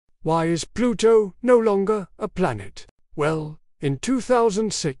Why is Pluto no longer a planet? Well, in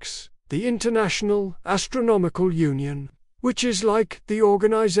 2006, the International Astronomical Union, which is like the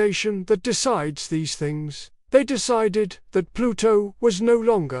organization that decides these things, they decided that Pluto was no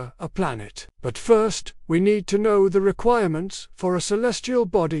longer a planet. But first, we need to know the requirements for a celestial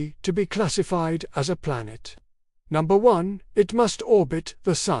body to be classified as a planet. Number 1, it must orbit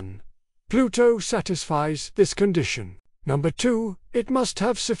the Sun. Pluto satisfies this condition. Number 2, it must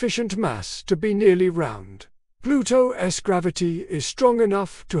have sufficient mass to be nearly round. Pluto's gravity is strong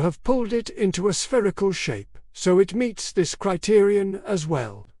enough to have pulled it into a spherical shape, so it meets this criterion as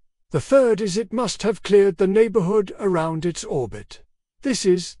well. The third is it must have cleared the neighborhood around its orbit. This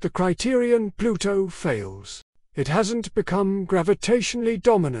is the criterion Pluto fails. It hasn't become gravitationally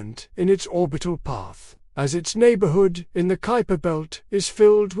dominant in its orbital path, as its neighborhood in the Kuiper Belt is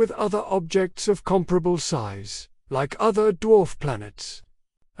filled with other objects of comparable size, like other dwarf planets.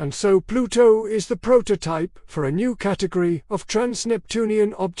 And so Pluto is the prototype for a new category of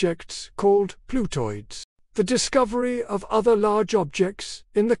trans-Neptunian objects called Plutoids. The discovery of other large objects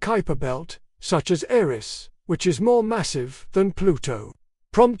in the Kuiper Belt, such as Eris, which is more massive than Pluto,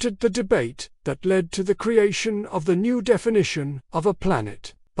 prompted the debate that led to the creation of the new definition of a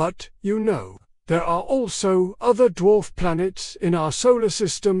planet. But, there are also other dwarf planets in our solar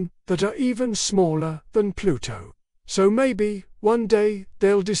system that are even smaller than Pluto. So maybe, one day,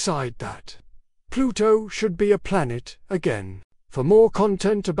 they'll decide that Pluto should be a planet again. For more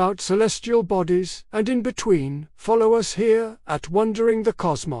content about celestial bodies and in between, follow us here at Wondering the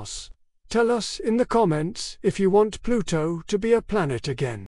Cosmos. Tell us in the comments if you want Pluto to be a planet again.